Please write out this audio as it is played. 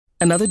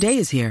Another day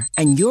is here,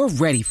 and you're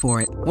ready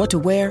for it. What to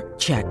wear?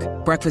 Check.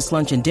 Breakfast,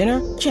 lunch, and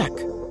dinner? Check.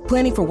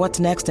 Planning for what's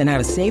next and how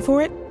to save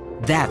for it?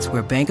 That's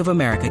where Bank of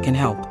America can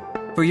help.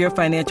 For your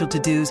financial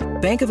to-dos,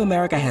 Bank of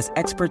America has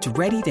experts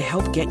ready to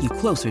help get you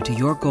closer to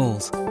your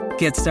goals.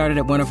 Get started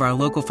at one of our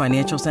local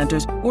financial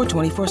centers or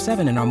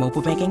 24/7 in our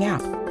mobile banking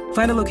app.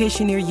 Find a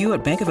location near you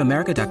at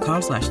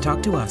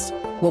bankofamerica.com/talktous.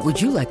 What would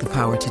you like the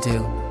power to do?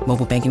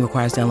 Mobile banking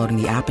requires downloading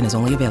the app and is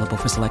only available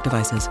for select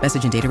devices.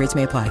 Message and data rates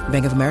may apply.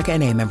 Bank of America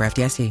N.A., member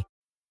FDIC.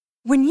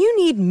 When you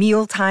need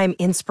mealtime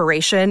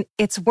inspiration,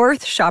 it's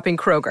worth shopping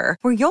Kroger,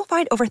 where you'll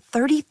find over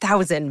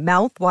 30,000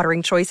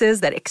 mouth-watering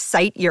choices that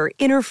excite your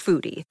inner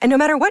foodie. And no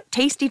matter what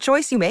tasty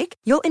choice you make,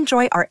 you'll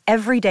enjoy our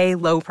everyday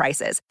low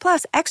prices,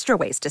 plus extra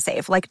ways to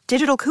save, like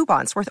digital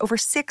coupons worth over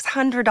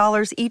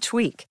 $600 each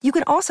week. You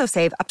can also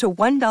save up to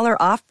 $1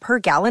 off per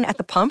gallon at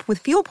the pump with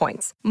fuel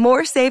points.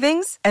 More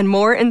savings and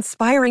more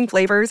inspiring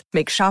flavors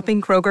make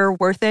shopping Kroger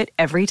worth it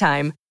every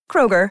time.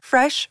 Kroger,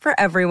 fresh for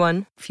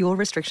everyone. Fuel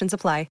restrictions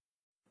apply.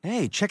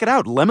 Hey, check it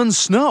out. Lemon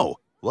snow.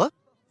 What?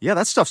 Yeah,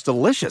 that stuff's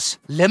delicious.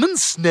 Lemon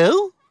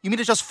snow? You mean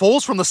it just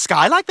falls from the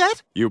sky like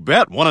that? You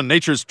bet. One of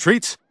nature's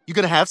treats. You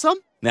gonna have some?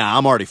 Nah,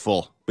 I'm already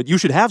full. But you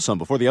should have some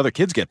before the other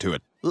kids get to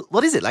it.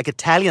 What is it, like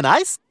Italian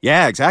ice?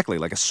 Yeah, exactly.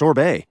 Like a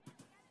sorbet.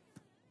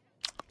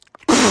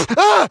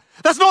 Ah!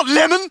 That's not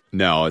lemon!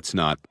 No, it's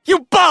not.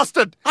 You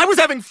bastard! I was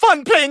having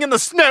fun playing in the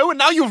snow, and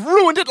now you've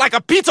ruined it like a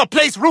pizza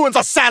place ruins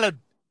a salad!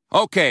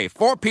 Okay,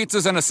 4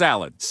 pizzas and a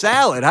salad.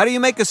 Salad? How do you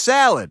make a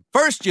salad?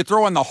 First, you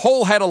throw in the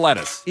whole head of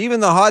lettuce. Even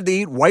the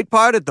hard-to-eat white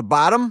part at the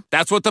bottom?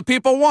 That's what the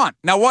people want.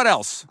 Now what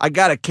else? I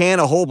got a can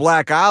of whole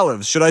black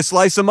olives. Should I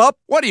slice them up?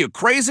 What are you,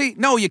 crazy?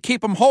 No, you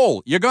keep them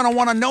whole. You're going to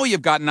want to know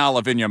you've got an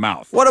olive in your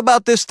mouth. What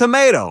about this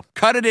tomato?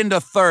 Cut it into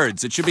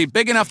thirds. It should be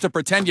big enough to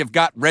pretend you've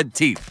got red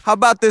teeth. How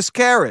about this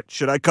carrot?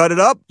 Should I cut it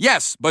up?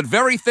 Yes, but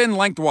very thin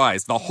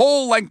lengthwise. The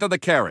whole length of the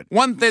carrot.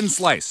 One thin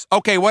slice.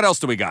 Okay, what else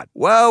do we got?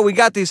 Well, we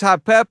got these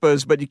hot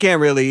peppers, but you can't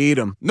really eat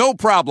them. No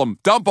problem.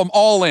 Dump them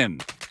all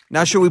in.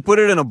 Now, should we put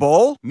it in a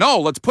bowl? No,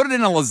 let's put it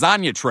in a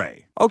lasagna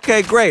tray.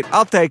 Okay, great.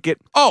 I'll take it.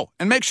 Oh,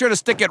 and make sure to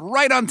stick it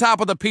right on top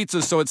of the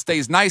pizza so it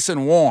stays nice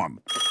and warm.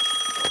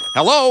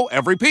 Hello,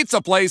 every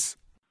pizza place.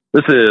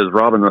 This is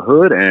Robin the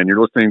Hood, and you're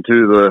listening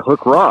to The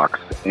Hook Rocks.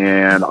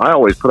 And I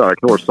always put out a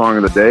killer song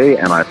of the day,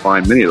 and I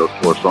find many of those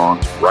killer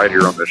songs right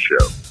here on this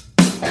show.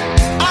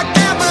 I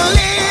can't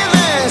believe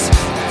this.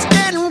 It's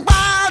getting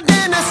wild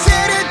in the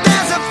city.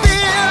 There's a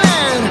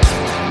feeling.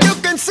 You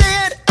can see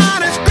it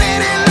on a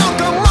screen in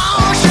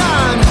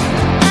locomotion.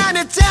 And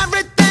it's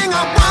everything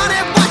I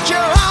wanted, what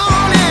you're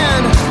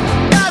owning.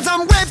 'Cause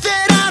I'm with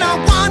it and I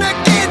wanna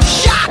get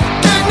shot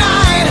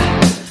tonight.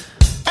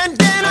 And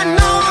then I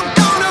know I'm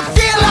gonna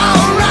feel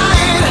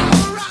alright.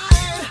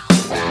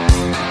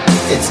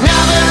 It's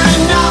never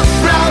enough,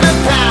 blow the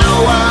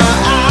power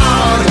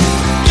out.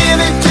 Give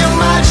it too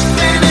much,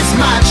 then it's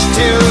much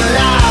too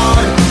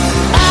loud.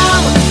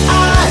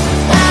 L-I-F-E,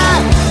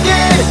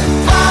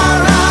 far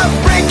up,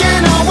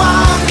 breaking a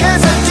wall.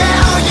 'Cause I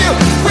tell you,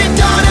 we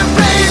don't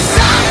embrace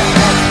up,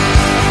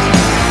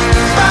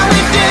 but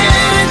we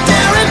didn't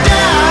tear it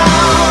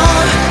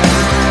down.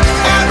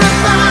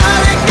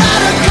 Everybody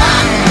got a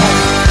cut,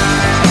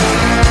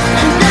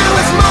 and there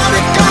was more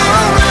to go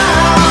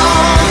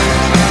around.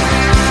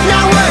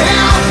 Now we're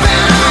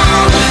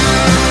hellbound.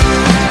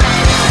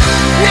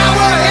 Now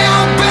we're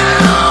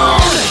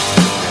hellbound.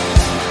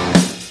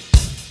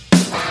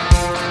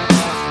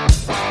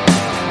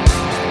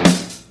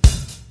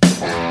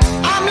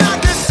 I'm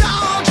like a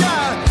soldier.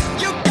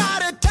 You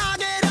got a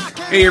target I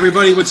can. Hey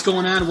everybody, what's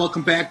going on?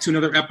 Welcome back to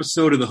another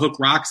episode of the Hook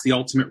Rocks, the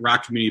Ultimate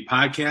Rock Community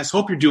Podcast.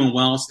 Hope you're doing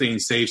well, staying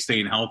safe,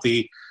 staying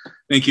healthy.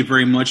 Thank you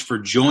very much for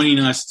joining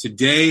us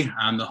today.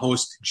 I'm the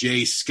host,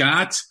 Jay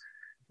Scott.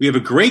 We have a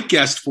great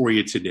guest for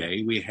you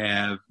today. We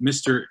have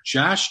Mr.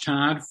 Josh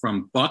Todd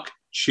from Buck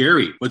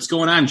Cherry. What's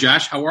going on,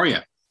 Josh? How are you?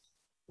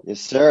 Yes,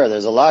 sir.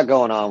 There's a lot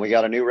going on. We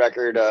got a new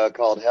record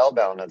called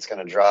Hellbound that's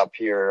going to drop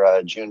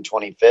here June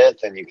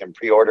 25th, and you can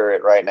pre-order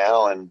it right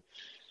now. And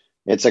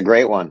it's a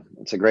great one.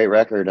 It's a great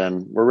record,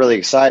 and we're really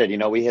excited. You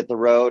know, we hit the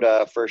road.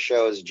 First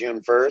show is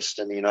June 1st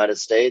in the United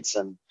States,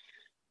 and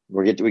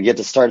we get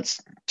to start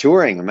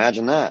touring.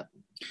 Imagine that.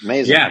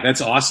 Amazing. Yeah,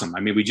 that's awesome. I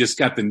mean, we just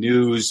got the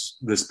news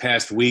this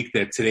past week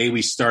that today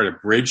we start a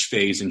bridge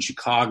phase in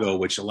Chicago,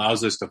 which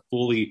allows us to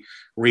fully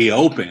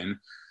reopen.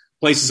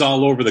 Places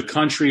all over the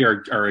country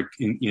are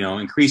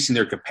increasing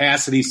their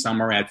capacity.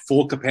 Some are at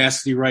full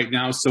capacity right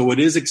now. So it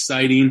is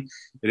exciting.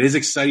 It is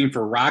exciting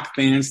for rock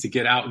fans to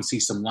get out and see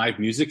some live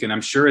music. And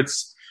I'm sure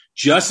it's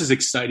just as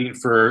exciting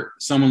for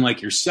someone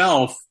like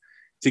yourself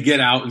to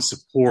get out and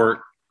support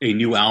a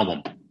new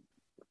album.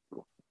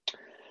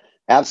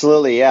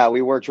 Absolutely. Yeah.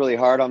 We worked really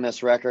hard on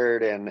this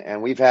record,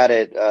 and we've had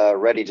it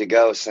ready to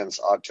go since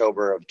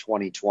October of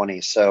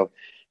 2020. So,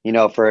 you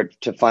know, for it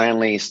to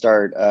finally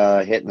start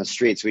hitting the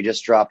streets, we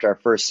just dropped our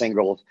first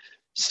single,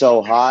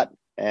 So Hot.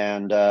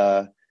 And,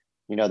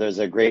 you know, there's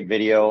a great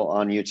video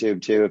on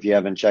YouTube, too. If you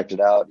haven't checked it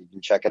out, you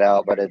can check it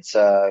out. But it's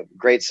a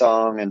great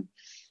song. And,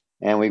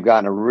 and we've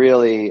gotten a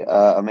really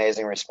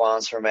amazing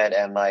response from it.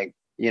 And like,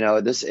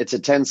 it's a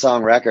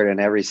 10-song record, and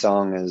every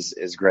song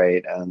is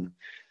great, and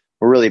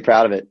we're really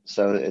proud of it.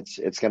 So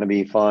it's going to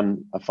be a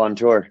fun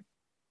tour.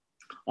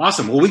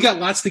 Awesome. Well, we got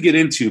lots to get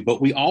into,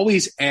 but we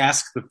always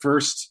ask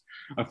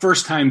a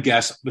first-time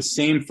guest the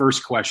same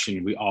first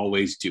question we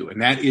always do,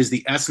 and that is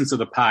the essence of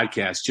the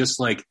podcast. Just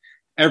like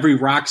every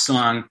rock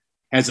song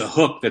has a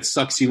hook that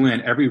sucks you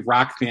in, every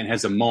rock fan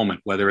has a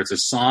moment, whether it's a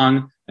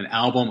song, an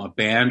album, a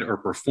band, or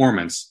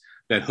performance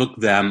that hooked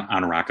them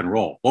on rock and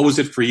roll. What was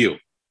it for you?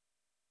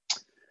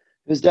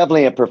 It was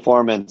definitely a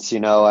performance.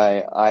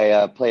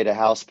 I played a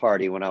house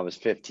party when I was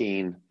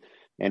 15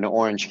 in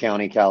Orange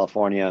County,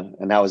 California,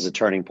 and that was a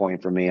turning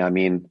point for me. I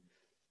mean,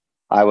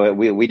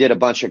 we did a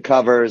bunch of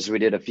covers, we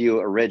did a few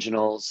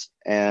originals,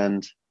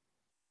 and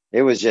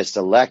it was just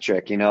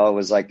electric. It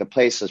was like the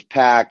place was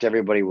packed,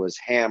 everybody was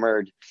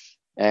hammered,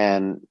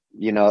 and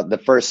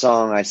the first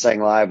song I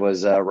sang live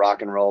was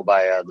 "Rock and Roll"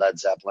 by Led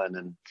Zeppelin,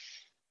 and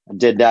I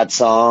did that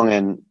song,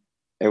 and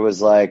it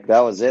was like,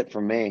 that was it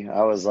for me.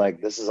 I was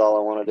like, this is all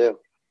I want to do.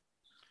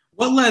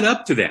 What led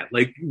up to that?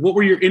 Like, what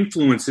were your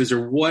influences,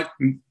 or what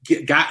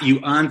got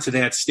you onto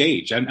that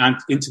stage and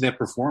into that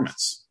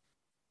performance?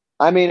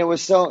 I mean, it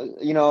was so,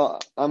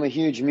 I'm a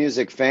huge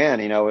music fan,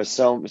 it was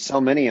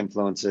so many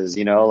influences,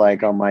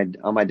 like on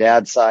my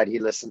dad's side, he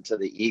listened to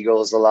the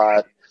Eagles a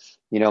lot.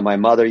 My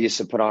mother used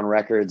to put on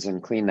records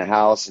and clean the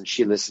house, and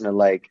she listened to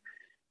like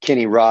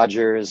Kenny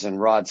Rogers and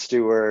Rod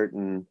Stewart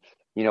and,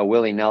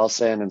 Willie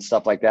Nelson and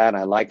stuff like that. And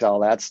I liked all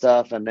that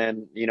stuff. And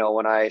then,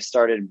 when I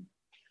started,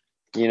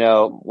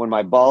 when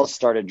my balls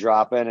started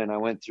dropping and I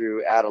went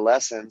through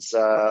adolescence,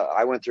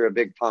 I went through a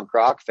big punk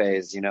rock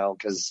phase,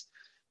 because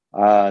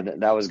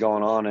that was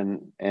going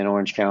on in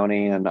Orange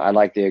County. And I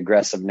liked the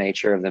aggressive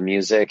nature of the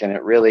music, and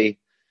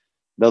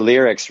the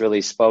lyrics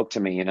really spoke to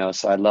me,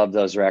 so I love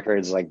those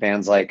records, like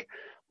bands like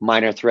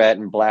Minor Threat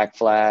and Black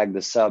Flag, the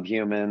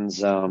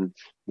Subhumans,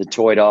 the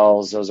Toy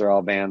Dolls. Those are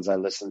all bands I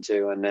listened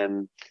to.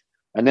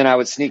 And then I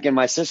would sneak in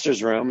my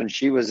sister's room, and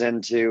she was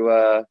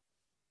into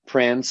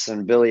Prince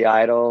and Billy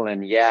Idol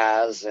and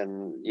Yaz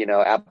and,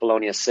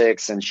 Apollonia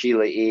 6 and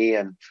Sheila E.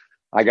 And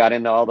I got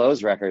into all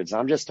those records.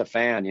 I'm just a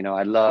fan.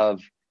 I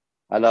love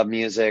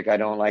music. I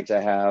don't like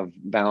to have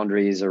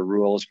boundaries or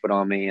rules put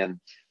on me. And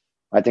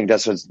I think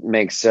that's what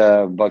makes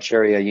Buck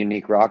Cherry a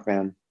unique rock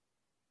band.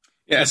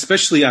 Yeah,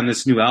 especially on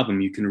this new album,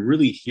 you can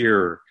really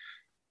hear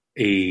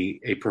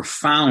a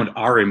profound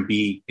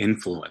R&B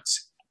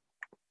influence.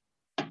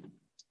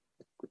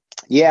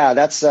 Yeah,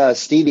 that's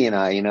Stevie and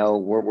I.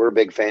 We're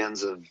big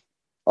fans of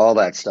all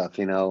that stuff.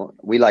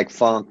 We like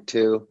funk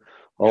too,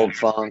 old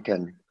funk,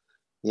 and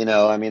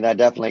that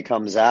definitely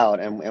comes out.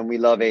 And we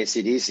love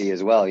AC/DC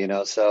as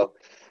well. So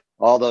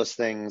all those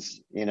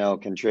things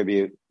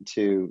contribute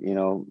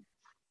to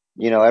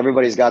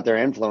everybody's got their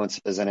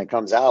influences, and it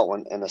comes out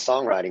in the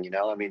songwriting.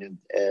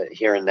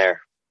 Here and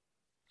there.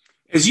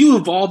 As you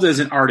evolved as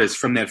an artist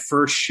from that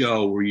first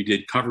show where you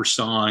did cover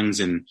songs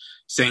and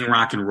sang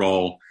rock and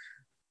roll,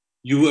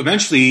 you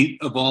eventually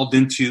evolved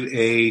into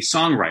a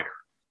songwriter.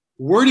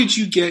 Where did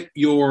you get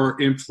your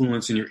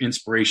influence and your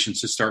inspiration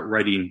to start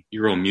writing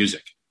your own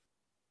music?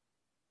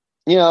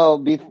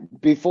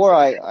 Before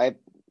I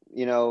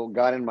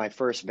got in my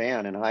first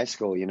band in high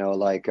school,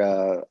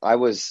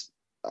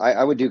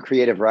 I would do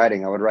creative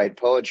writing. I would write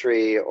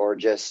poetry or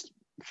just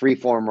free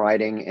form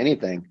writing,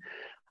 anything.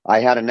 I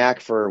had a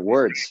knack for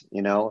words,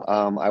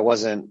 I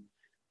wasn't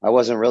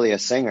really a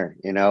singer,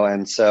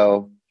 and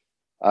so,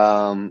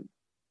 at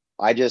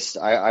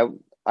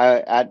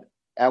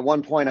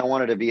one point I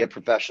wanted to be a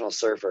professional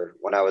surfer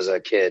when I was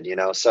a kid,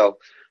 so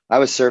I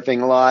was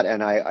surfing a lot,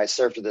 and I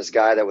surfed with this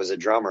guy that was a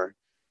drummer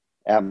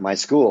at my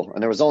school,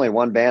 and there was only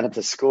one band at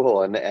the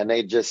school, and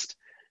they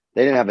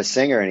didn't have a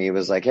singer, and he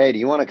was like, "Hey, do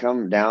you want to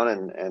come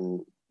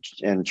down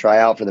and try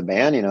out for the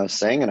band,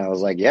 sing?" And I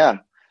was like, "Yeah."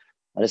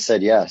 I just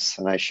said yes,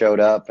 and I showed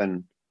up,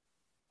 and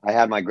I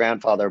had my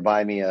grandfather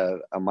buy me a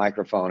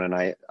microphone, and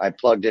I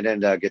plugged it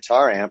into a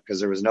guitar amp because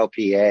there was no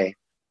PA.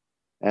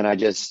 And I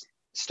just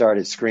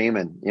started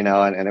screaming,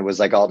 and it was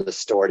like all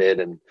distorted.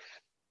 And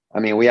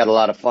I mean, we had a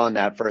lot of fun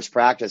that first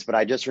practice, but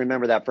I just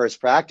remember that first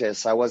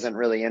practice, I wasn't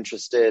really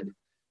interested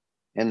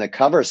in the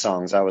cover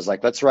songs. I was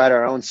like, let's write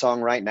our own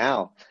song right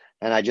now.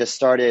 And I just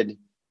started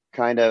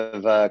kind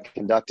of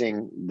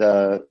conducting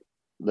the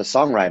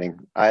songwriting.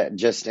 I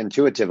just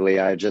intuitively,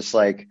 I just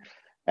like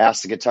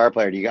asked the guitar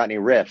player, "Do you got any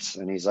riffs?"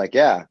 And he's like,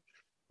 "Yeah."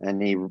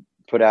 And he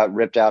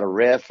ripped out a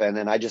riff, and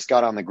then I just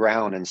got on the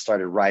ground and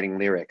started writing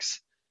lyrics.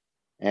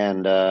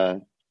 And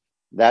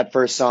that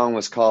first song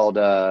was called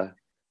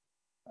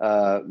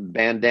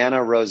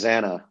Bandana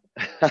Rosanna.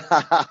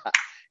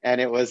 And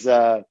it was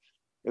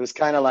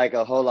kind of like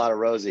a whole lot of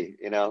Rosie,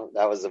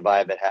 that was the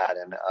vibe it had.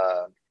 And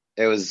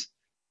it was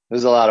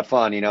a lot of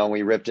fun,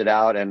 we ripped it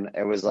out, and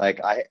it was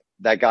like, I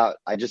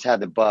just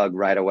had the bug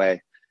right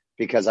away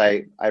because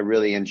I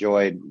really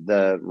enjoyed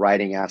the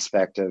writing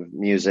aspect of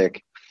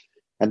music.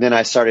 And then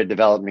I started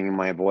developing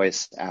my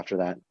voice after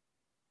that.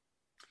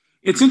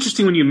 It's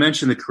interesting when you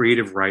mention the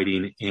creative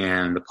writing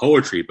and the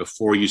poetry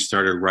before you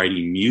started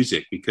writing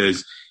music,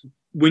 because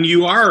when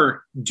you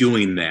are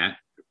doing that,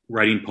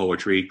 writing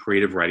poetry,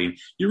 creative writing,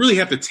 you really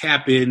have to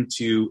tap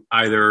into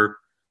either,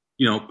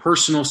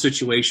 personal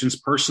situations,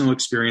 personal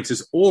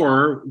experiences,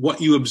 or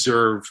what you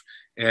observe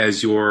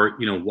as you're,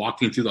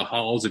 walking through the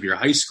halls of your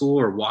high school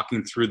or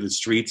walking through the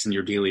streets in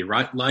your daily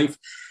life.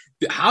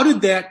 How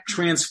did that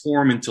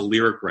transform into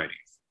lyric writing?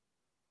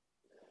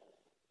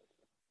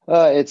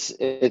 It's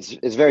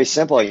very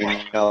simple.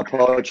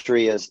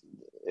 Poetry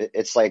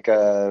it's like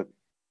a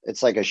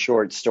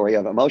short story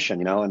of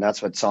emotion, and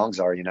that's what songs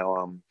are.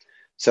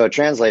 So it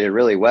translated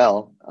really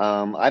well.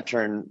 I've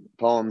turned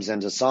poems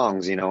into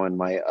songs, in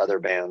my other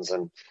bands,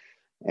 and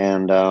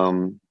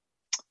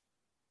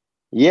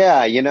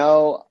yeah,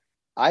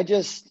 I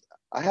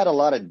had a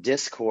lot of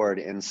discord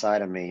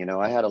inside of me.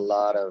 I had a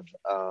lot of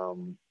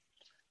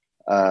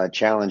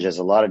challenges,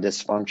 a lot of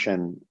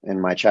dysfunction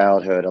in my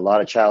childhood, a lot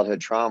of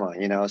childhood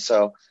trauma,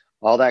 so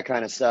all that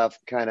kind of stuff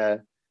kind of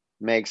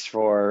makes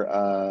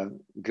for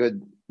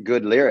good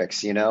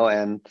lyrics,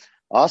 and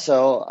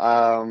also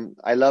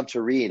I love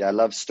to read. I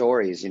love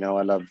stories,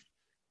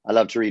 I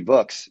love to read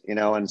books,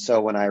 and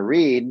so when I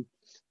read,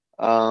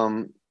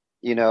 the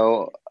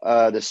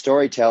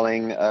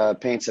storytelling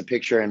paints a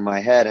picture in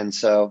my head, and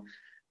so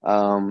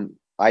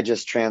I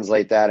just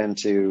translate that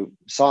into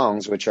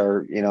songs, which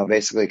are,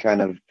 basically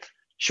kind of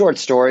short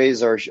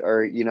stories or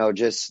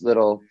just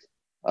little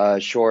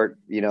short,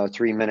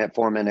 3-minute,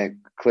 4-minute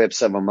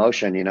clips of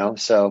emotion,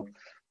 so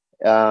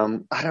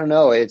I don't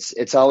know,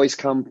 it's always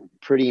come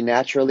pretty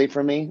naturally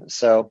for me,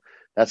 so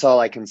that's all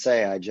I can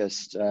say. I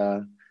just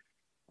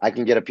I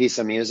can get a piece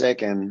of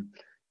music and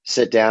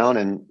sit down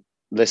and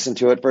listen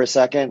to it for a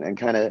second and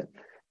kind of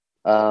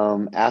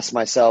ask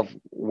myself,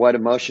 what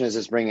emotion is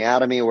this bringing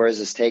out of me? Where is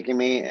this taking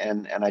me?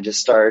 And I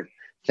just start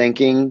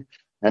thinking,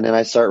 and then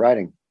I start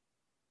writing.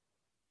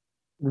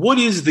 What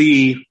is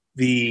the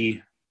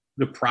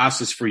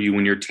process for you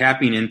when you're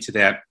tapping into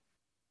that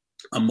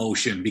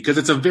emotion? Because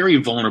it's a very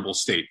vulnerable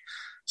state,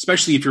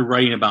 especially if you're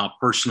writing about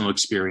personal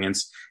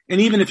experience, and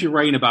even if you're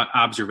writing about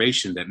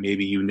observation that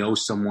maybe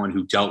someone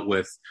who dealt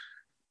with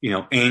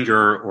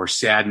anger or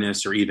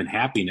sadness or even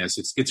happiness.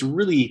 It's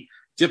really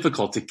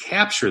difficult to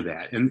capture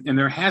that. And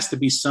there has to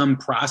be some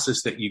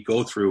process that you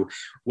go through,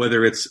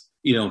 whether it's,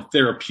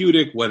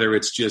 therapeutic, whether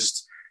it's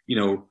just,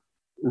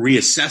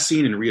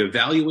 reassessing and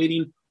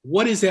reevaluating.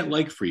 What is that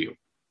like for you?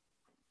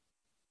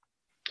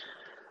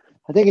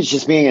 I think it's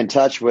just being in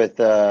touch with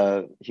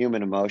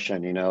human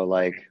emotion,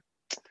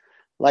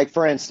 like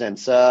for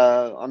instance,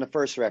 on the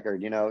first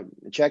record,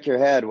 Check Your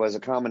Head was a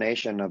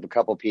combination of a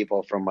couple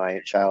people from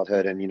my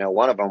childhood. And,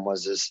 one of them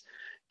was this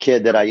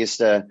kid that I used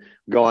to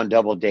go on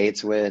double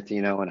dates with,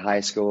 in high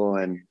school.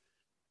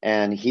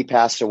 And he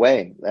passed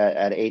away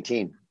at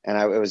 18.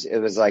 And it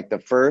was like the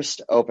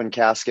first open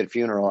casket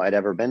funeral I'd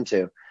ever been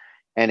to.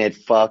 And it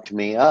fucked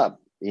me up.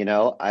 It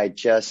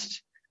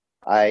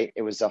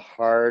was a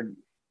hard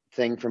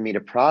thing for me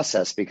to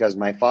process because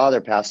my father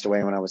passed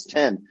away when I was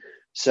 10.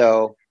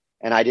 So,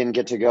 and I didn't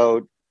get to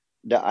go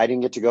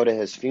to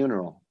his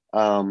funeral.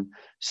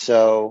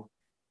 So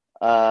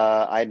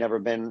I'd never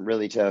been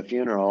really to a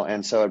funeral.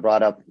 And so it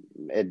brought up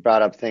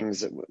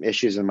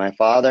issues with my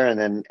father.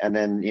 And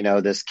then,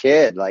 this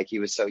kid, like he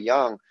was so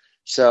young.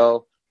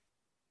 So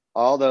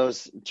all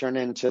those turned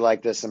into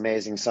like this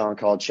amazing song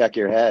called Check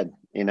Your Head,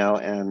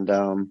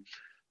 so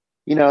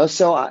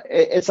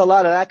it's a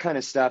lot of that kind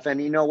of stuff.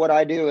 And, what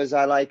I do is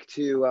I like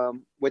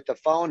to, with the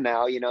phone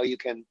now, you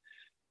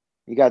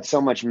got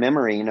so much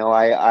memory,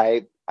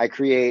 I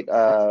create,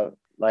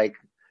 like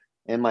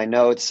in my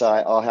notes,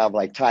 I'll have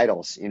like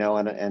titles,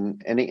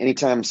 and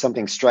anytime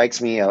something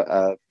strikes me,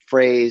 a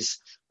phrase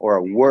or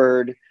a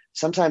word,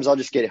 sometimes I'll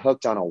just get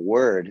hooked on a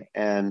word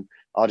and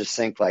I'll just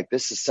think like,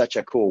 this is such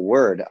a cool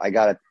word. I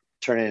got to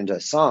turn it into a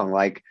song.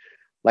 Like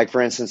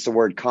for instance, the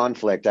word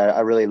conflict.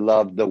 I really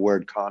loved the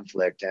word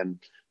conflict, and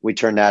we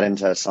turned that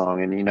into a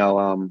song, and,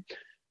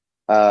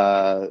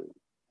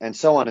 and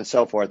so on and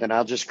so forth. And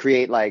I'll just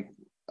create like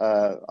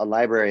a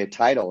library of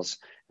titles.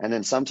 And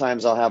then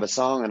sometimes I'll have a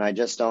song and I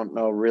just don't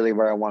know really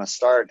where I want to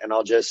start. And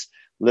I'll just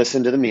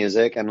listen to the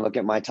music and look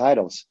at my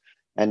titles.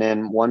 And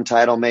then one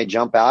title may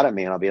jump out at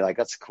me and I'll be like,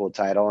 that's a cool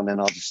title. And then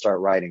I'll just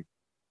start writing.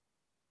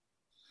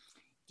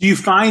 Do you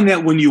find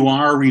that when you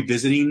are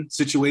revisiting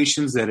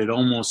situations that it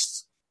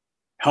almost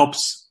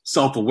helps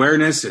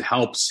self-awareness, it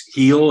helps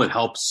heal, it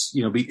helps,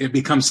 it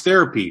becomes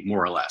therapy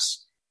more or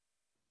less?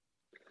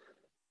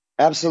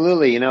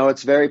 Absolutely.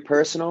 It's very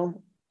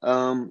personal.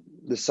 The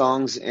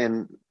songs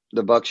in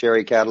the Buck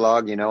Cherry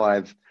catalog,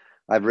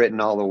 I've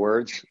written all the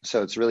words,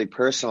 so it's really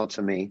personal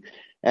to me,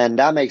 and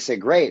that makes it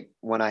great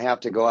when I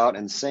have to go out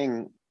and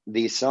sing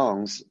these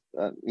songs,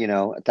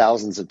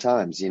 thousands of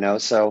times,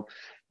 so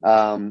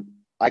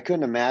I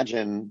couldn't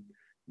imagine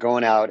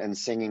going out and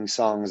singing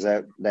songs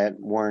that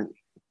weren't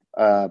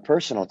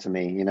personal to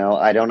me.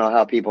 I don't know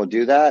how people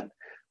do that.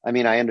 I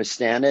mean, I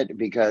understand it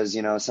because,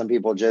 some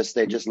people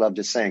just love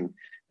to sing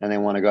and they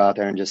want to go out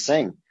there and just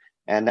sing,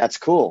 and that's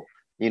cool.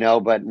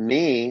 but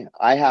me,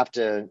 I had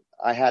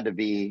to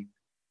be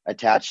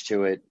attached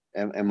to it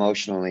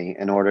emotionally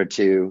in order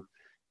to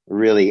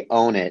really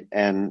own it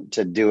and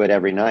to do it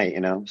every night,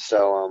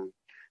 so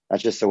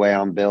that's just the way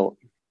I'm built.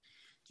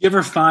 You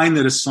ever find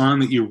that a song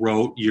that you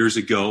wrote years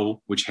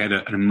ago, which had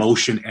an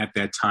emotion at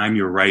that time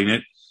you were writing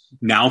it,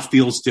 now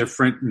feels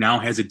different, now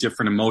has a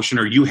different emotion,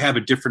 or you have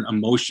a different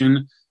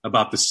emotion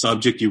about the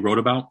subject you wrote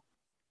about?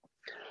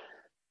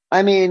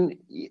 I mean,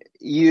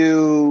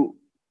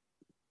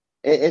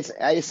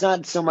 it's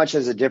not so much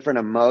as a different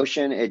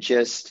emotion. It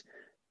just,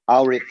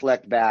 I'll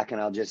reflect back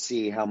and I'll just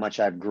see how much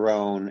I've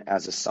grown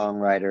as a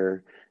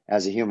songwriter,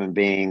 as a human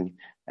being,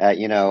 as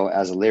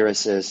a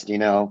lyricist,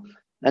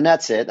 and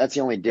that's it. That's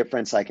the only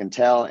difference I can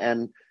tell.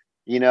 And,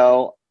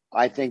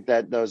 I think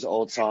that those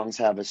old songs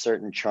have a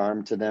certain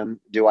charm to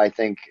them. Do I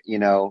think,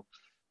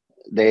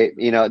 they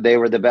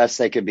were the best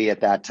they could be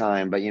at that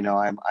time, but,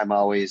 I'm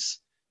always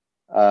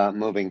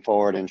moving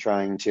forward and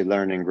trying to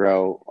learn and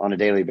grow on a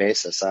daily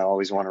basis. I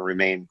always want to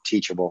remain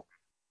teachable.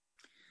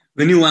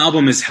 The new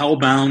album is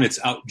Hellbound. It's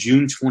out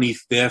June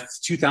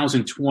 25th.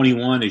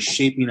 2021 is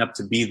shaping up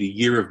to be the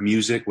year of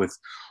music with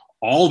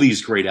all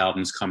these great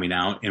albums coming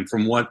out. And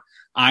from what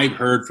I've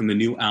heard from the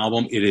new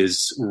album, it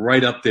is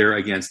right up there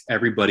against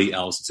everybody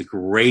else. It's a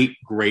great,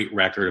 great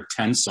record of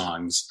 10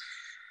 songs.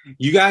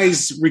 You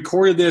guys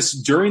recorded this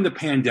during the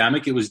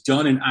pandemic. It was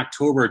done in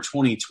October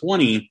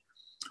 2020.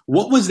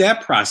 What was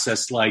that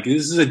process like?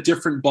 This is a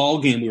different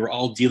ballgame we were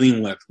all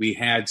dealing with. We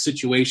had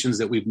situations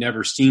that we've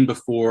never seen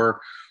before,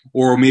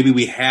 or maybe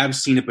we have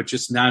seen it, but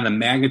just not in the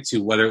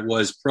magnitude, whether it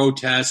was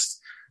protests,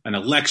 an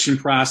election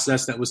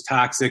process that was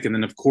toxic, and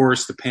then, of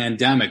course, the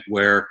pandemic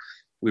where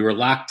we were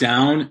locked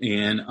down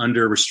and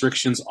under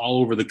restrictions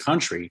all over the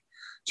country.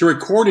 To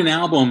record an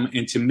album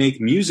and to make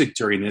music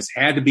during this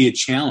had to be a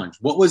challenge.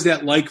 What was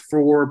that like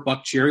for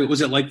Buck Cherry? What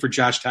was it like for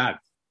Josh Todd?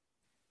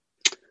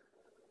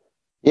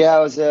 Yeah,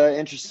 it was an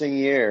interesting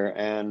year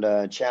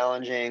and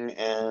challenging,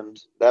 and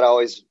that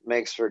always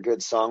makes for good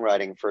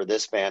songwriting for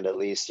this band, at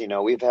least.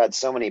 We've had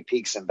so many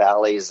peaks and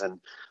valleys,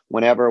 and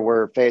whenever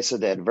we're faced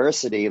with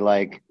adversity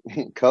like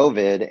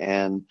COVID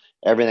and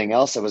everything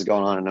else that was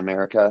going on in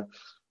America,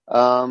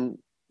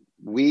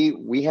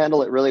 we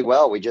handle it really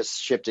well. We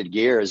just shifted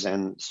gears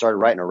and started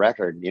writing a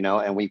record,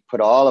 and we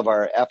put all of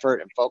our effort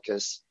and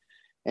focus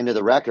into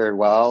the record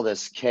while all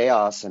this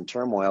chaos and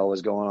turmoil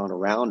was going on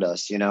around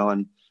us,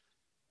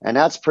 and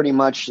that's pretty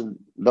much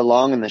the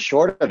long and the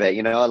short of it.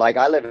 Like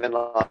I live in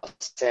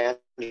Los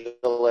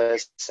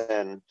Angeles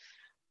and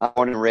I'm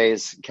born and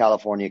raised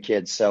California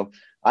kid. So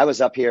I was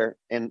up here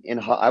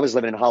I was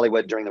living in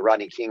Hollywood during the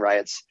Rodney King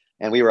riots,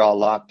 and we were all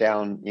locked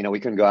down. We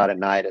couldn't go out at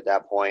night at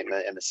that point.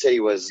 And the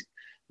city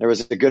there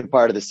was a good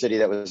part of the city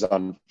that was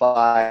on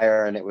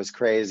fire, and it was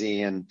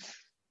crazy. And,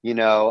 it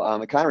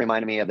kind of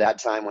reminded me of that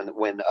time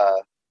when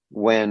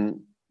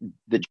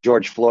the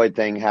George Floyd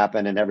thing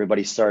happened and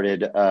everybody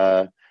started,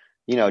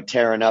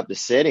 tearing up the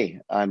city.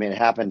 I mean, it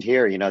happened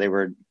here. They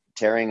were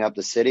tearing up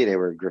the city. They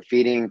were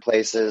graffitiing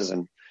places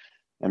and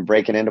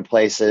breaking into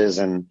places.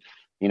 And,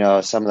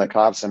 some of the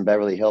cops in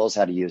Beverly Hills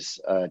had to use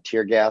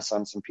tear gas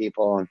on some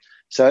people. And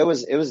so it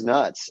was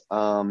nuts.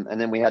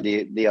 And then we had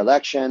the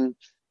election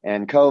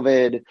and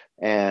COVID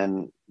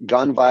and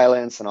gun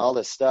violence and all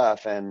this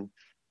stuff. And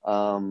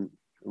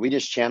we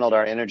just channeled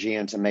our energy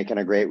into making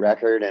a great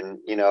record. And,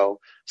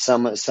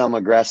 some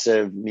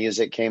aggressive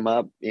music came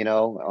up, in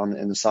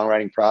the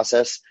songwriting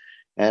process.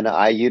 And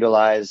I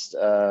utilized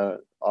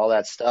all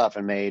that stuff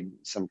and made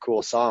some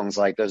cool songs.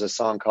 Like there's a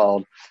song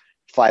called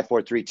 5,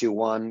 4, 3, 2,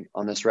 1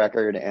 on this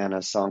record, and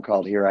a song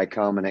called Here I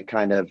Come. And it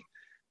kind of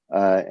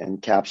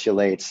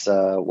encapsulates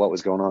what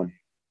was going on.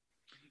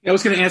 I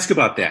was going to ask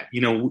about that.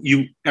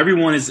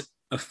 Everyone is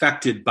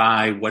affected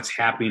by what's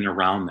happening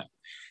around them.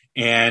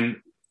 And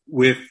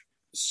with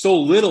so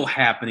little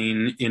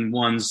happening in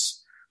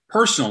one's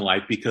personal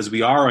life, because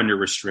we are under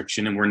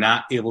restriction and we're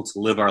not able to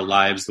live our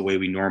lives the way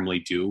we normally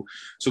do.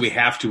 So we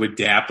have to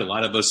adapt. A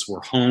lot of us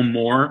were home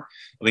more.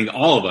 I think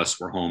all of us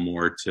were home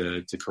more,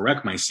 to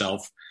correct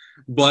myself.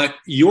 But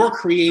you're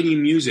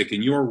creating music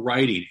and you're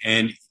writing,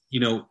 and,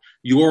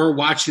 you're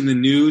watching the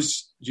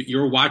news,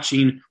 you're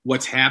watching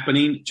what's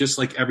happening just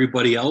like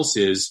everybody else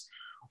is.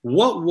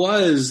 What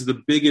was the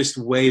biggest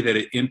way that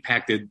it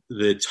impacted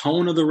the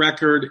tone of the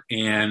record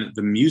and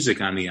the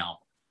music on the album?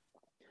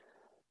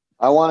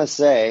 I want to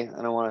say,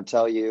 and I want to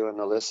tell you and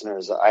the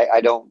listeners,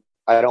 I don't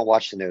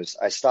watch the news.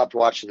 I stopped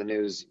watching the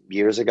news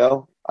years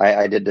ago.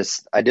 I did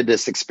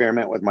this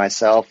experiment with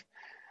myself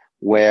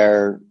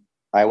where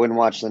I wouldn't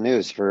watch the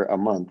news for a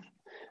month.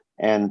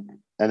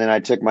 And then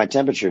I took my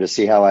temperature to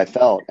see how I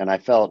felt, and I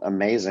felt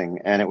amazing.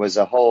 And it was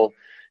a whole,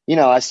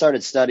 I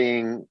started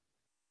studying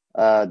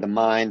the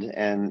mind,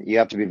 and you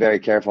have to be very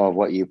careful of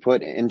what you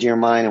put into your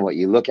mind and what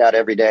you look at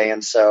every day.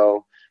 And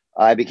so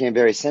I became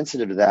very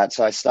sensitive to that.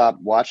 So I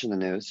stopped watching the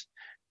news,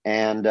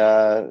 and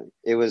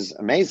it was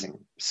amazing.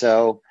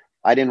 So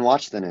I didn't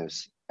watch the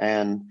news.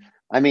 And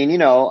I mean,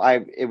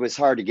 it was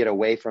hard to get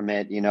away from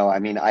it. I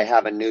mean, I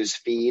have a news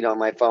feed on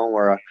my phone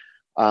where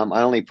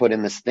I only put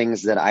in the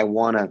things that I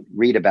want to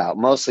read about.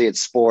 Mostly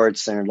it's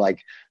sports and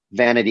like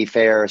Vanity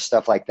Fair,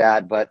 stuff like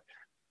that. But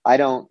I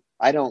don't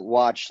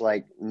watch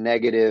like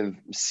negative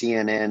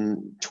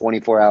CNN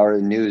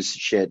 24-hour news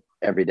shit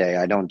every day.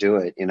 I don't do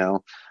it,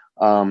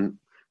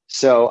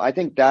 So I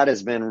think that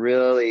has been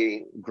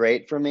really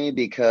great for me,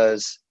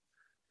 because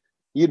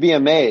you'd be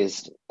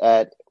amazed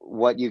at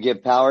what you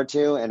give power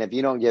to. And if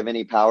you don't give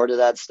any power to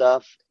that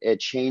stuff, it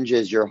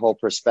changes your whole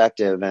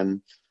perspective.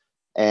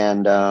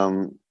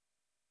 And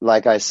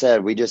like I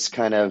said, we just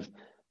kind of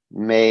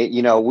made,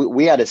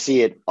 we had to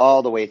see it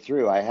all the way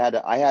through. I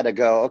had to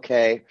go,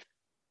 okay,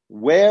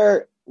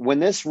 when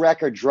this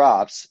record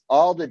drops,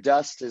 all the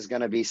dust is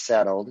going to be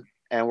settled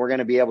and we're going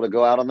to be able to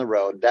go out on the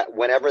road, that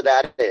whenever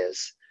that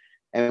is.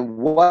 And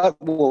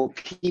what will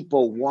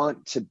people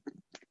want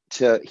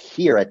to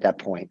hear at that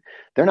point?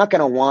 They're not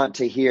going to want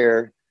to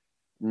hear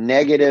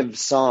negative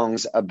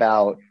songs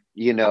about,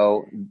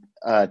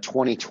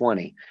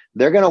 2020.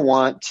 They're going to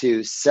want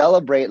to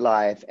celebrate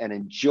life and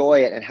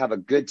enjoy it and have a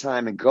good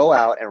time and go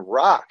out and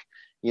rock,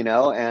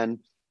 and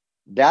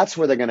that's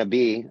where they're going to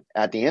be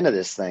at the end of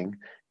this thing.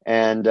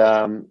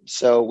 And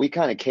so we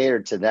kind of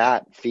catered to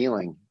that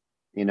feeling,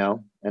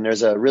 and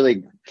there's a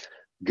really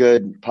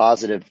good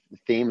positive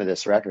theme of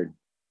this record.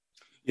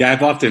 Yeah,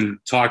 I've often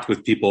talked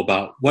with people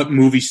about what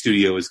movie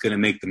studio is going to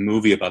make the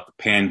movie about the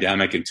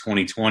pandemic in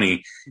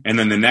 2020. And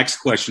then the next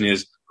question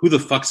is, who the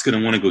fuck's going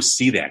to want to go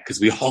see that? Because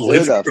we all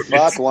live through it. Who the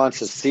fuck wants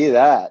to see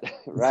that?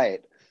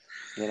 Right.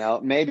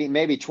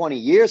 Maybe 20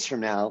 years from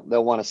now,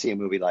 they'll want to see a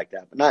movie like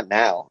that, but not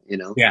now,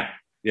 Yeah.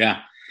 Yeah.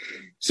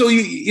 So,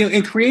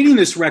 in creating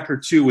this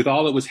record, too, with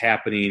all that was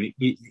happening,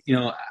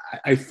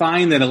 I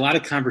find that a lot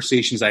of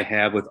conversations I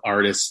have with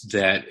artists,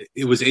 that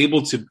it was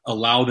able to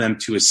allow them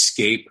to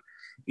escape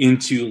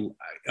into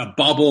a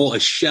bubble, a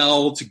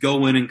shell, to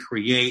go in and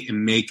create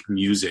and make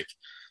music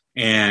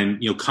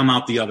and, come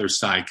out the other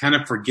side, kind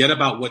of forget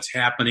about what's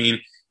happening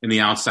in the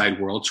outside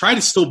world, try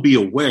to still be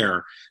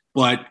aware,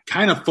 but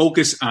kind of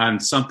focus on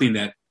something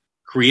that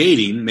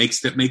creating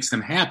makes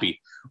them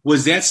happy.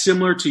 Was that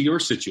similar to your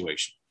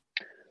situation?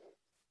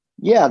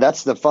 Yeah,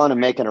 that's the fun of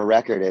making a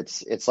record.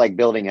 It's like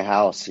building a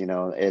house,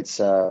 it's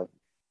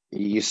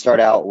you start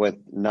out with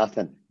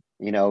nothing,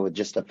 with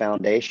just a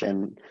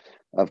foundation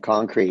of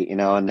concrete,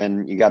 and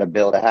then you got to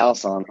build a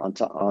house on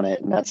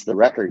it, and that's the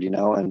record,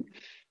 and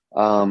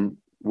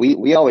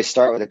we always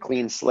start with a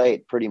clean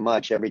slate pretty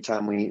much every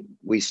time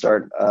we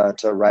start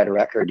to write a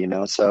record,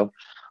 so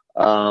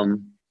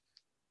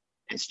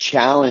it's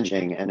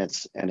challenging and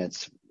it's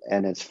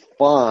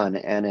fun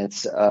and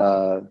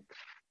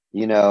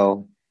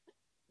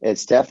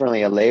it's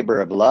definitely a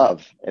labor of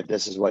love if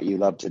this is what you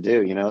love to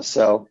do,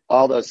 so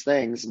all those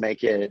things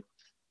make it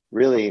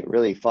really,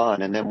 really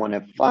fun. And then when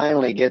it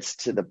finally gets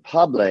to the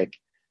public,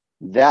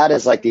 that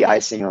is like the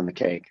icing on the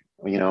cake,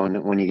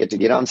 and when you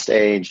get on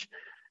stage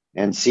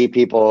and see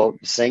people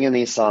singing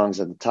these songs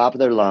at the top of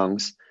their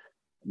lungs,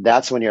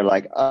 that's when you're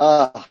like,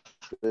 oh,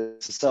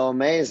 this is so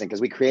amazing,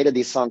 because we created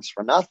these songs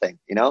for nothing,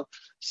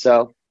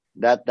 so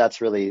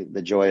that's really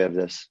the joy of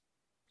this.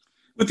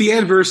 With the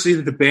adversity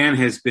that the band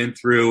has been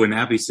through and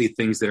obviously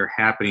things that are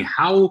happening,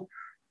 how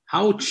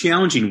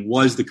challenging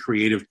was the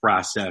creative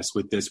process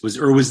with this?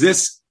 Was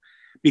this,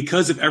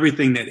 because of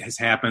everything that has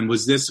happened,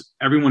 was this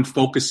everyone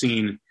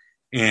focusing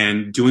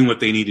and doing what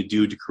they need to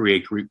do to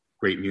create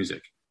great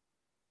music?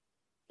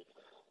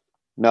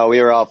 No,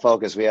 we were all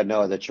focused. We had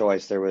no other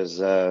choice. There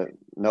was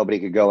nobody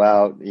could go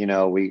out.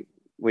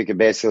 We could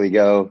basically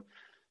go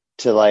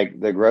to like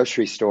the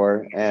grocery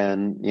store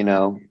and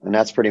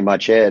that's pretty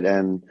much it.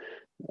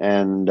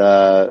 And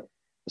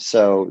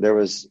so there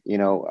was,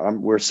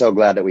 we're so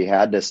glad that we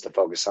had this to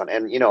focus on,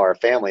 and, our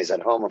families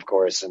at home, of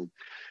course. And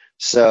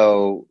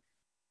so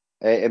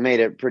it made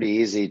it pretty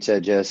easy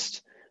to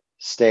just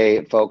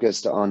stay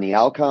focused on the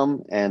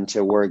outcome and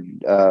to work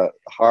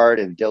hard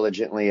and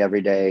diligently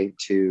every day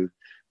to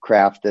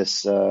craft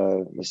this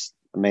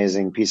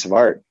amazing piece of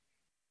art.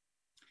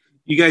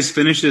 You guys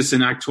finished this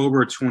in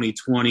October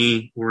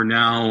 2020. We're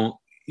now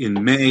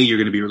in May. You're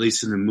going to be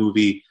releasing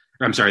the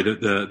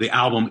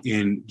album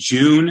in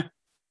June.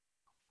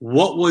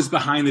 What was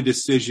behind the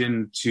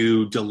decision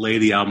to delay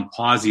the album,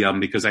 pause the album?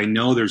 Because I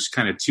know there's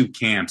kind of two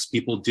camps.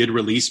 People did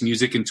release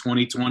music in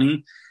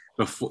 2020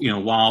 before,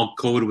 while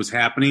COVID was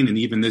happening, and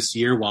even this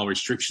year while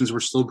restrictions were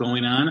still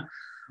going on.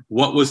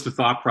 What was the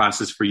thought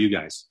process for you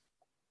guys?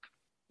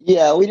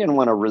 Yeah, we didn't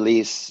want to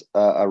release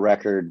a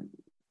record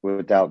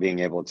without being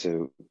able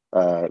to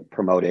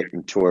promote it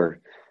and tour.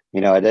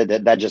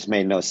 That just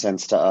made no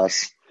sense to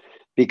us,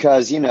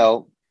 because,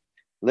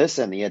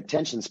 listen, the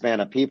attention span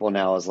of people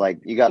now is like,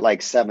 you got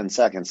like 7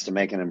 seconds to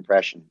make an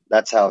impression.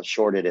 That's how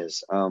short it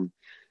is.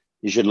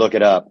 You should look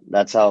it up.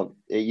 That's how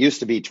it used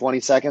to be, 20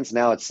 seconds.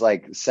 Now it's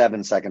like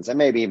 7 seconds, and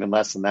maybe even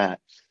less than that.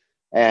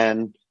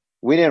 And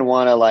we didn't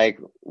want to like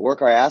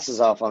work our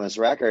asses off on this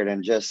record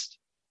and just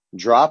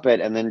drop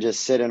it and then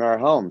just sit in our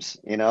homes.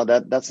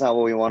 That's not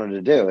what we wanted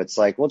to do. It's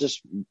like, we'll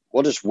just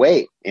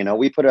wait.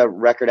 We put a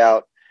record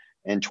out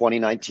in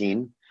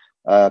 2019.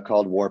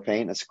 called War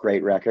Paint. It's a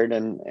great record,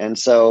 and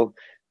so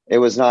it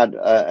was not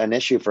an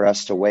issue for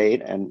us to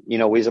wait. And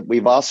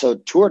we've also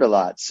toured a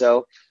lot,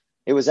 so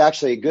it was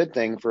actually a good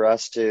thing for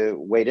us to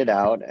wait it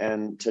out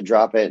and to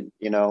drop it,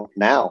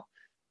 now,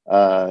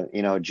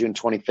 June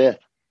 25th.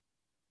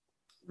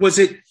 Was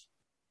it,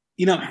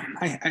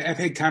 I've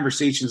had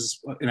conversations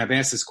and I've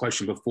asked this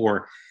question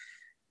before.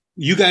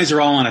 You guys are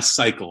all on a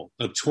cycle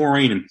of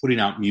touring and putting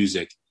out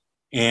music.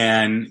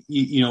 And,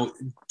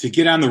 to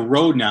get on the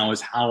road now is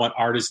how an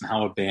artist and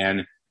how a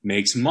band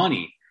makes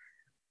money.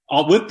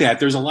 With that,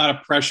 there's a lot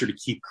of pressure to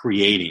keep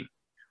creating.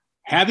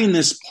 Having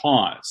this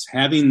pause,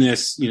 having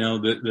this,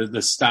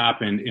 the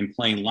stop and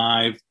playing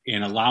live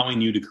and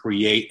allowing you to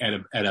create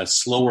at a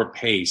slower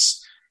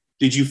pace,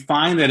 did you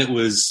find that it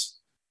was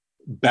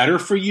better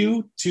for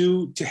you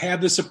to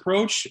have this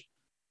approach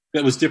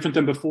that was different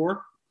than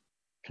before?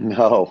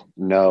 No,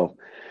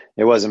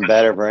 it wasn't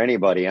better for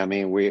anybody. I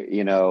mean,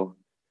 it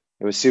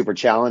was super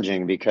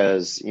challenging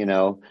because,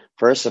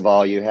 first of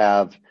all, you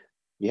have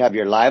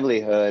your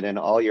livelihood and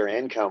all your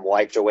income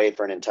wiped away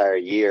for an entire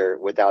year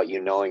without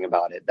you knowing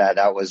about it.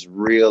 That was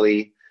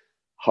really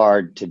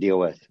hard to deal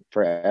with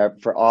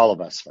for all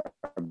of us, for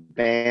our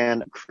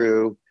band and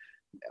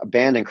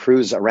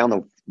crews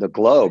around the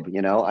globe.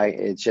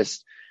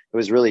 It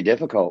was really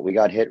difficult. We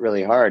got hit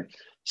really hard.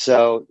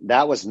 So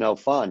that was no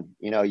fun.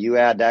 You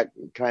add that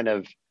kind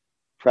of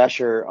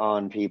pressure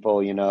on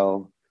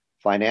people,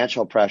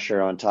 financial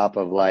pressure on top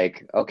of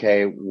like,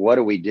 okay, what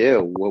do we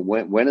do?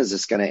 When is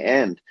this going to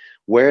end?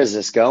 Where is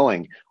this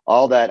going?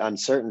 All that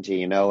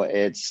uncertainty,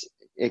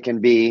 it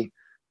can be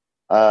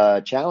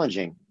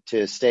challenging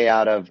to stay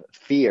out of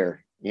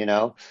fear,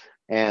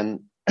 and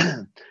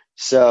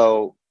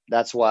so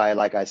that's why,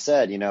 like I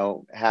said,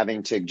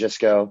 having to just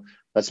go,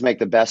 let's make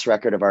the best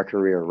record of our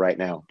career right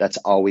now. That's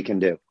all we can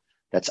do.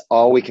 And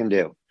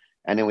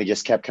then we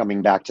just kept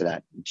coming back to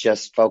that.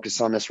 Just focus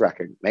on this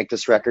record, make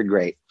this record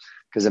great,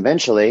 because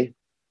eventually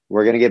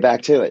we're going to get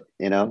back to it,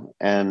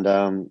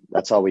 and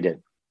that's all we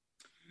did.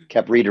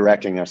 Kept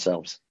redirecting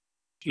ourselves.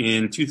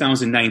 In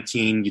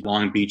 2019,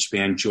 Long Beach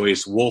band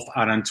Joyous Wolf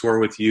out on tour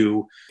with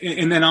you.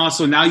 And then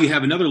also now you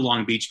have another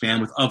Long Beach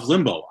band with Of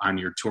Limbo on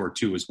your tour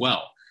too as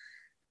well.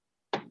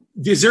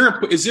 Is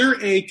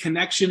there a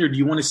connection, or do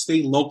you want to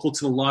stay local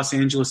to the Los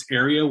Angeles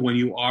area when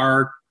you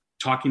are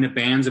talking to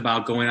bands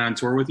about going on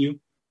tour with you?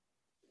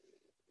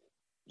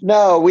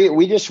 No,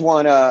 we just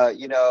want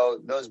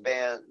those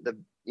bands,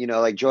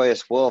 like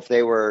Joyous Wolf,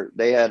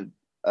 they had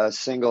a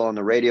single on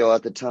the radio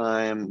at the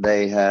time.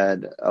 They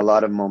had a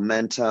lot of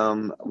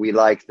momentum. We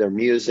liked their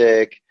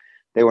music.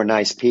 They were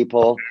nice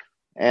people,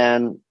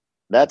 and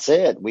that's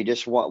it. We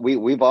just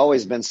we've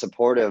always been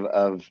supportive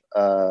of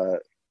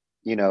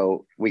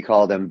we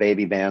call them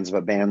baby bands,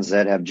 but bands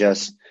that have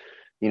just,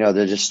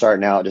 they're just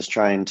starting out, just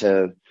trying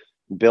to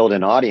build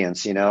an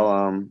audience,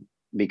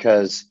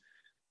 because,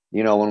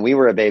 when we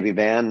were a baby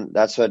band,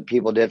 that's what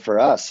people did for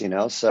us,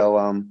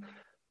 so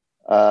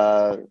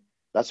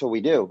that's what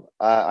we do.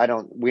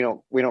 We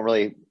don't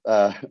really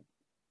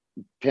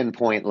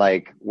pinpoint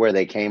like where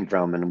they came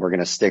from, and we're going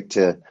to stick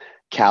to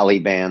Cali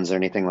bands or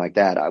anything like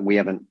that. We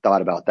haven't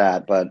thought about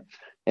that, but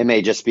it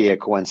may just be a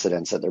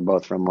coincidence that they're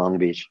both from Long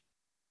Beach.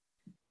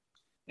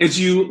 As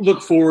you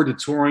look forward to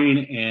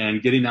touring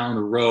and getting on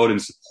the road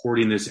and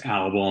supporting this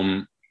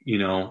album,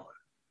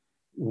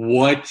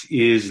 what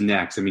is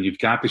next? I mean, you've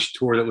got this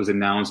tour that was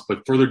announced,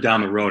 but further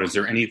down the road, is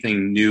there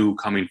anything new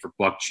coming for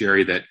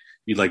Buckcherry that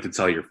you'd like to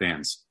tell your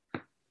fans?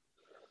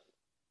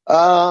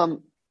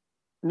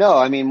 No,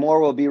 I mean, more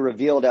will be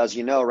revealed. As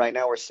you know, right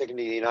now we're sticking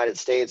to the United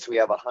States. We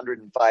have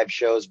 105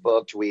 shows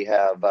booked. We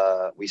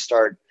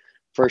start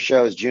first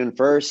shows June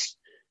 1st.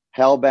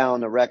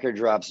 Hellbound, the record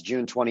drops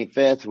June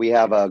 25th. We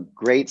have a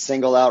great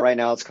single out right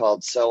now. It's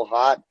called So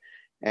Hot,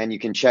 and you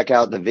can check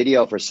out the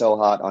video for So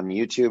Hot on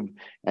YouTube.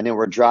 And then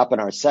we're dropping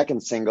our second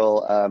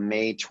single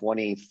May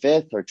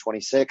 25th or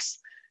 26th,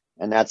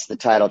 and that's the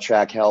title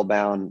track,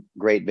 Hellbound.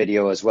 Great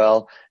video as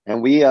well.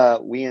 And we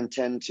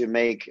intend to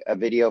make a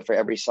video for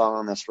every song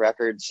on this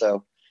record.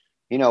 So,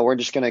 we're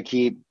just going to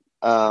keep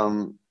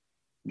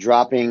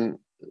dropping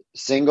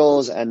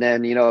singles, and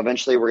then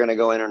eventually we're going to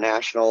go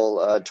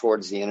international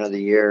towards the end of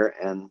the year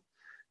and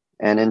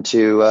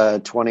into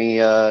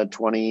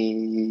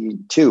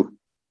 2022.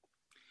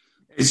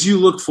 As you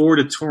look forward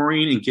to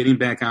touring and getting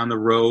back on the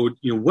road,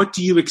 what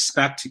do you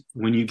expect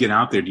when you get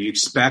out there? Do you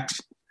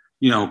expect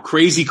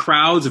crazy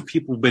crowds of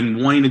people who've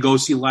been wanting to go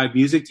see live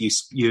music? Do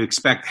you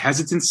expect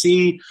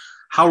hesitancy?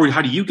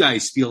 How do you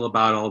guys feel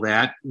about all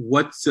that?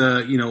 What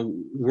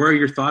where are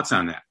your thoughts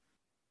on that?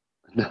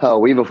 No,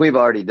 we've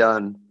already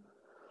done.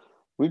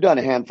 We've done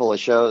a handful of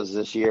shows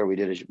this year. We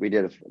did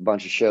a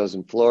bunch of shows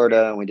in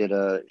Florida, and we did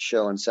a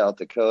show in South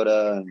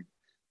Dakota, and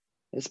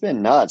it's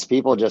been nuts.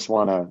 People just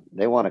want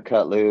to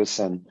cut loose,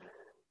 and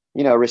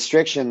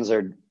restrictions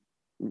are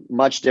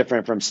much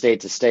different from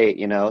state to state.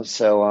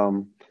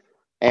 So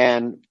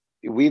and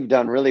we've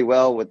done really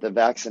well with the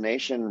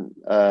vaccination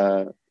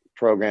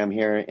program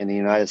here in the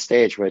United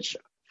States, which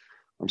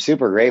I'm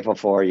super grateful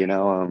for.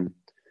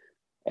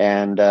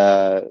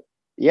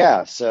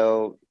 yeah,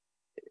 so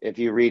if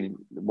you read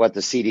what the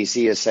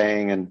CDC is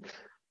saying and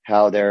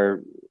how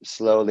they're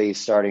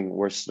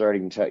we're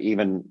starting to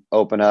even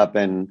open up,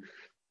 and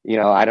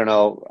I don't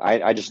know,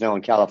 I just know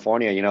in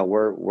California,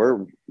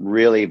 we're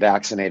really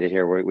vaccinated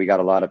here. We got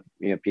a lot of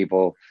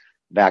people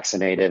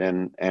vaccinated,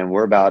 and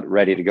we're about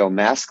ready to go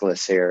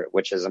maskless here,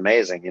 which is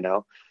amazing,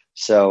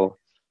 So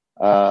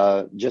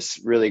just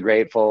really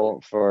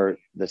grateful for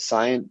the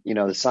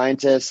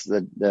scientists,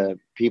 the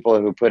people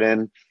who put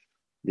in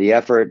the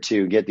effort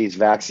to get these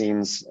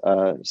vaccines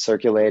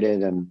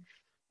circulated, and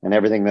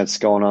everything that's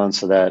going on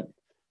so that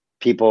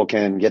people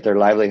can get their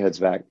livelihoods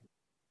back.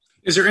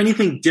 Is there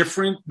anything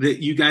different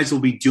that you guys will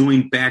be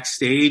doing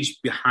backstage,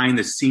 behind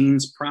the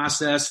scenes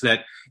process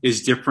that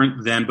is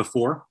different than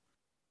before?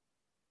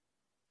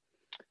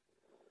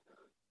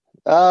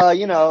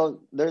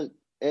 The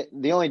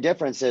only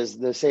difference is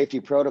the safety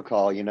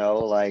protocol,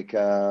 like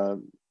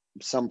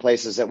some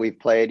places that we've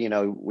played,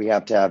 we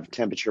have to have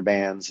temperature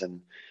bands,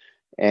 and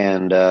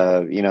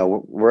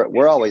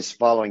we're always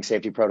following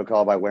safety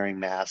protocol by wearing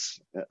masks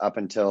up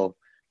until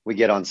we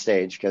get on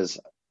stage, because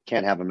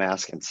can't have a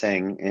mask and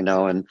sing,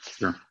 and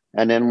sure.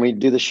 And then we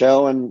do the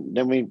show, and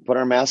then we put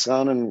our mask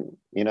on and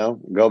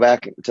go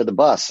back to the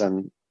bus,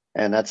 and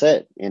that's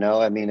it.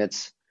 I mean,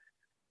 it's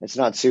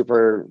not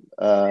super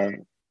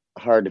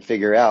hard to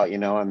figure out.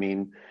 I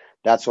mean,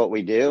 that's what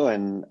we do,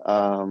 and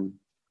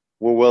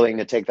we're willing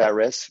to take that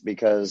risk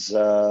because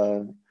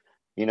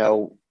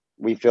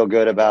we feel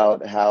good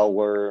about how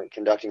we're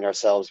conducting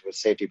ourselves with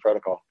safety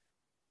protocol.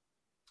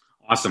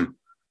 Awesome.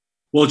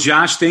 Well,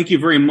 Josh, thank you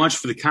very much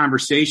for the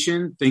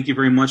conversation. Thank you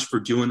very much for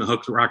doing the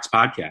Hook Rocks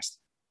podcast.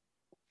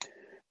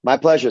 My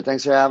pleasure.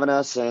 Thanks for having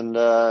us, and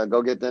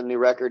go get the new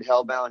record,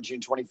 Hellbound,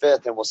 June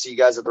 25th, and we'll see you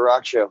guys at the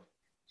Rock Show.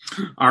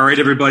 All right,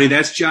 everybody.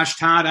 That's Josh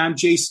Todd. I'm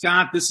Jay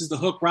Scott. This is the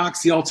Hook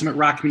Rocks, the Ultimate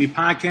Rock Community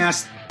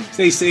Podcast.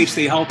 Stay safe,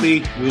 stay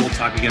healthy. We will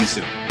talk again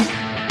soon.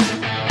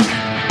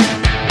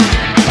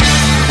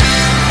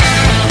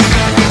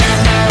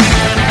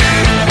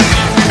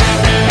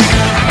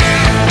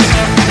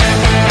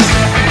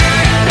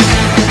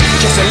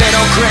 Just a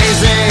little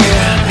crazy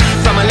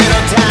from a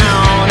little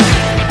town,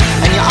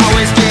 and you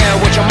always did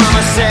what your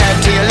mama said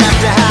till you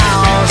left the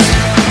house.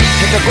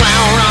 Hit the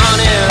ground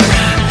running,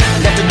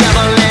 let the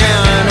devil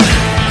in,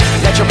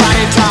 let your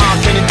body talk,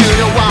 and you do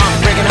the walk,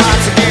 breaking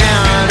hearts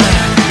again.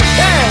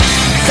 Hey,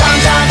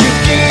 sometimes you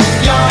keep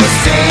your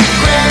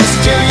secrets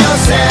to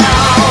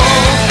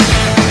yourself.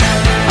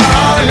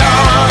 Oh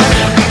Lord,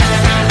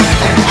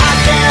 and I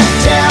can't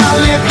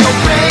tell if you're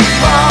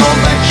grateful,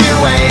 but you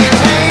ain't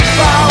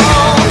hateful.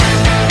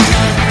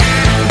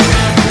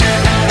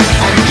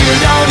 You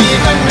don't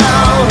even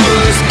know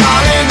who's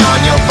calling on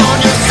your phone.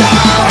 You're so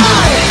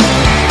high,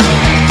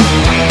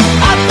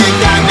 I think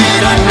I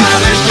need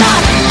another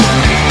shot,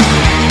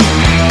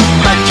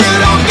 but you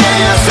don't get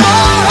it so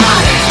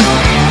hot.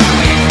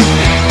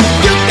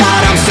 You got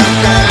them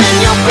circling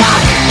your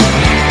block.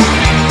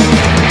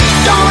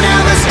 Don't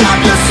ever stop,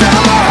 you're so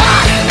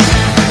hot.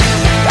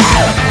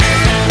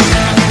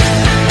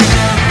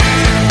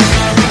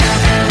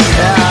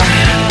 Yeah.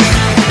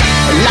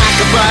 Like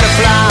a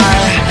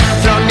butterfly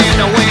floating in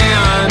the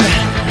wind,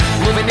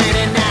 moving in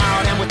and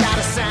out, and without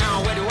a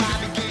sound, where do I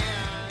begin?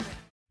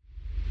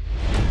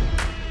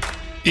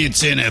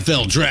 It's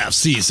NFL draft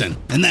season,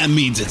 and that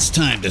means it's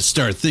time to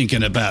start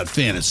thinking about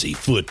fantasy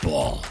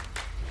football.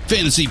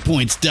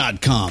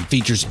 FantasyPoints.com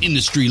features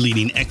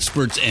industry-leading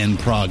experts and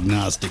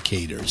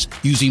prognosticators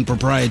using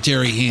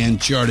proprietary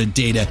hand-charted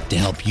data to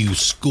help you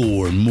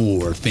score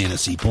more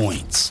fantasy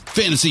points.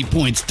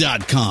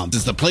 FantasyPoints.com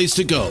is the place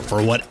to go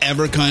for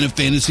whatever kind of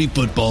fantasy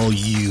football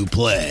you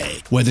play.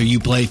 Whether you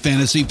play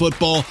fantasy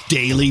football,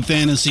 daily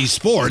fantasy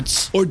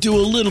sports, or do a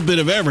little bit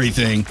of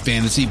everything,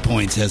 Fantasy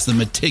Points has the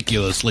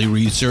meticulously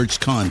researched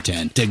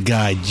content to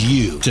guide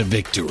you to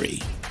victory.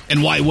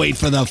 And why wait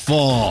for the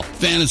fall?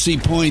 Fantasy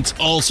Points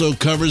also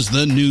covers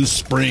the new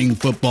spring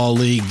football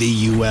league,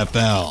 the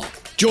UFL.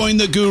 Join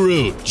the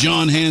guru,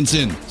 John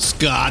Hansen,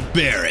 Scott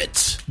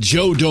Barrett,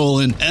 Joe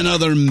Dolan, and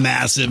other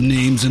massive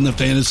names in the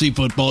fantasy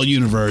football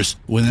universe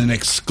with an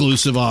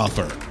exclusive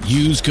offer.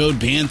 Use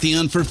code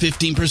Pantheon for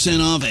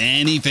 15% off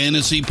any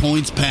Fantasy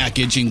Points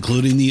package,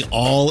 including the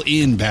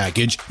all-in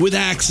package, with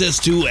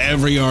access to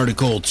every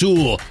article,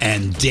 tool,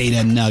 and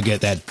data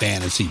nugget that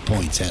Fantasy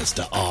Points has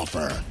to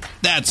offer.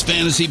 That's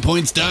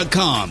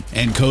FantasyPoints.com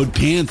and code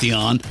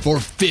Pantheon for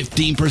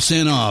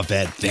 15% off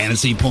at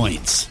Fantasy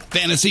Points.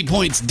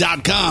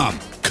 FantasyPoints.com,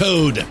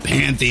 code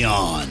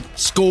Pantheon.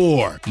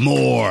 Score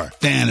more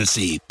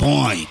fantasy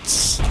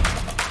points.